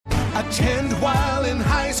Attend while in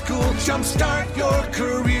high school. Jumpstart your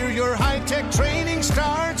career. Your high-tech training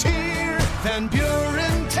starts here. Van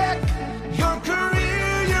Buren Tech. Your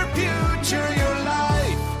career, your future, your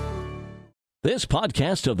life. This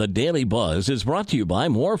podcast of the Daily Buzz is brought to you by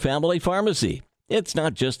Moore Family Pharmacy. It's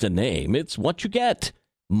not just a name, it's what you get.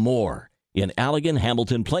 More in Allegan,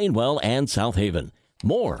 Hamilton, Plainwell, and South Haven.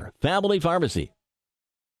 Moore Family Pharmacy.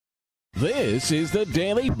 This is the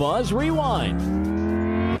Daily Buzz Rewind.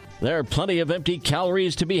 There are plenty of empty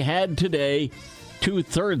calories to be had today.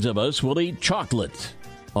 2/3 of us will eat chocolate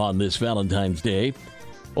on this Valentine's Day.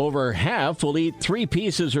 Over half will eat 3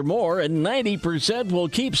 pieces or more, and 90% will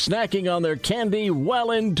keep snacking on their candy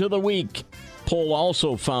well into the week. Poll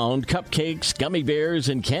also found cupcakes, gummy bears,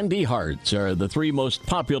 and candy hearts are the 3 most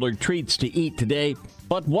popular treats to eat today.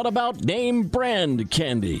 But what about name brand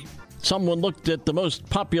candy? Someone looked at the most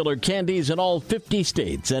popular candies in all 50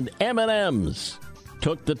 states, and M&M's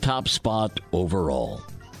took the top spot overall.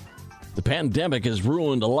 The pandemic has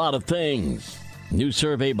ruined a lot of things. New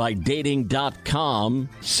survey by Dating.com,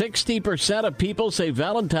 60% of people say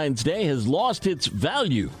Valentine's Day has lost its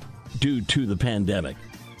value due to the pandemic.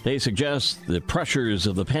 They suggest the pressures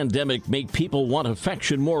of the pandemic make people want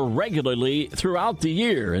affection more regularly throughout the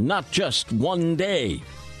year and not just one day.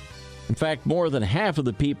 In fact, more than half of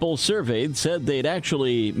the people surveyed said they'd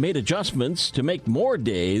actually made adjustments to make more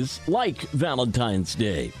days like Valentine's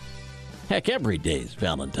Day. Heck, every day's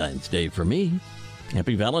Valentine's Day for me.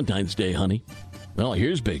 Happy Valentine's Day, honey. Well,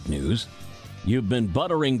 here's big news. You've been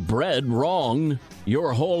buttering bread wrong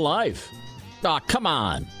your whole life. Aw, come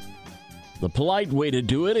on. The polite way to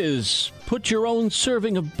do it is put your own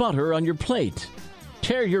serving of butter on your plate.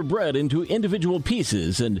 Tear your bread into individual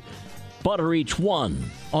pieces and butter each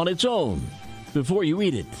one on its own before you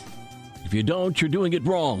eat it. If you don't, you're doing it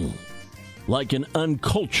wrong. Like an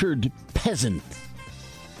uncultured peasant.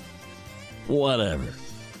 Whatever.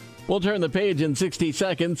 We'll turn the page in 60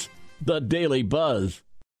 seconds. The Daily Buzz.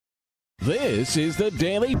 This is the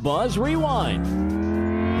Daily Buzz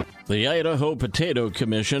Rewind. The Idaho Potato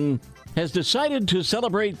Commission has decided to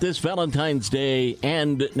celebrate this Valentine's Day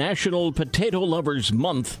and National Potato Lovers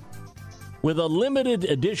Month with a limited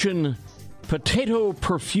edition potato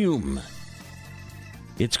perfume.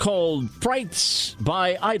 It's called Frights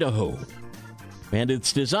by Idaho, and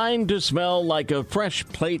it's designed to smell like a fresh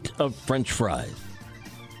plate of French fries.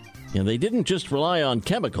 And they didn't just rely on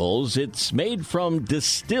chemicals. It's made from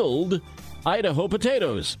distilled Idaho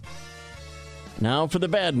potatoes. Now for the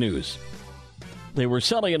bad news. They were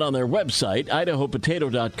selling it on their website,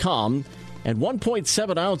 idahopotato.com, and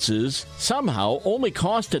 1.7 ounces somehow only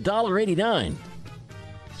cost $1.89.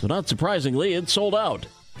 So not surprisingly, it sold out.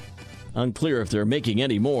 Unclear if they're making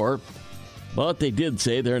any more, but they did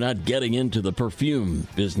say they're not getting into the perfume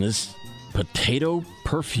business. Potato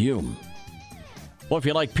perfume. Well, if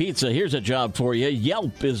you like pizza, here's a job for you.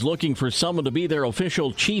 Yelp is looking for someone to be their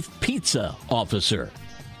official chief pizza officer.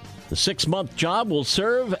 The 6-month job will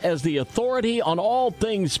serve as the authority on all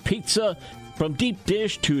things pizza, from deep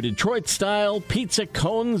dish to Detroit-style pizza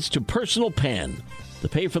cones to personal pan. The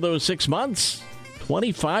pay for those 6 months?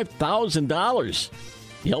 $25,000.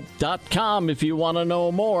 Yelp.com if you want to know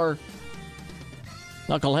more.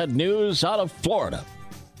 Knucklehead news out of Florida,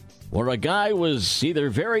 where a guy was either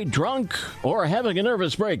very drunk or having a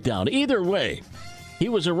nervous breakdown. Either way, he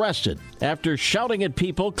was arrested after shouting at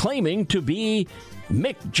people claiming to be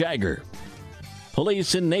Mick Jagger.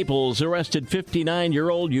 Police in Naples arrested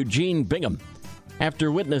 59-year-old Eugene Bingham after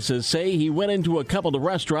witnesses say he went into a couple of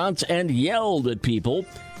restaurants and yelled at people.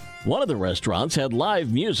 One of the restaurants had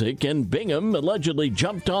live music, and Bingham allegedly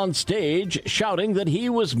jumped on stage shouting that he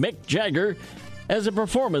was Mick Jagger as a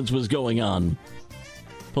performance was going on.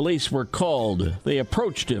 Police were called. They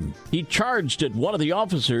approached him. He charged at one of the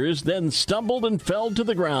officers, then stumbled and fell to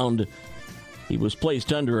the ground. He was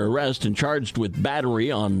placed under arrest and charged with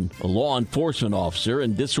battery on a law enforcement officer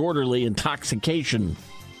and disorderly intoxication.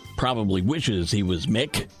 Probably wishes he was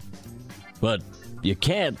Mick. But you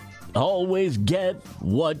can't always get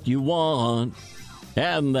what you want.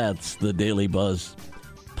 And that's the Daily Buzz.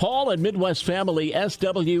 Paul at Midwest Family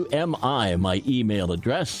SWMI, my email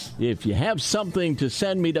address, if you have something to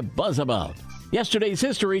send me to buzz about. Yesterday's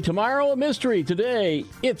history, tomorrow a mystery. Today,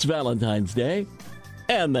 it's Valentine's Day.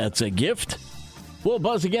 And that's a gift. We'll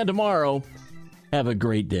buzz again tomorrow. Have a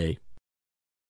great day.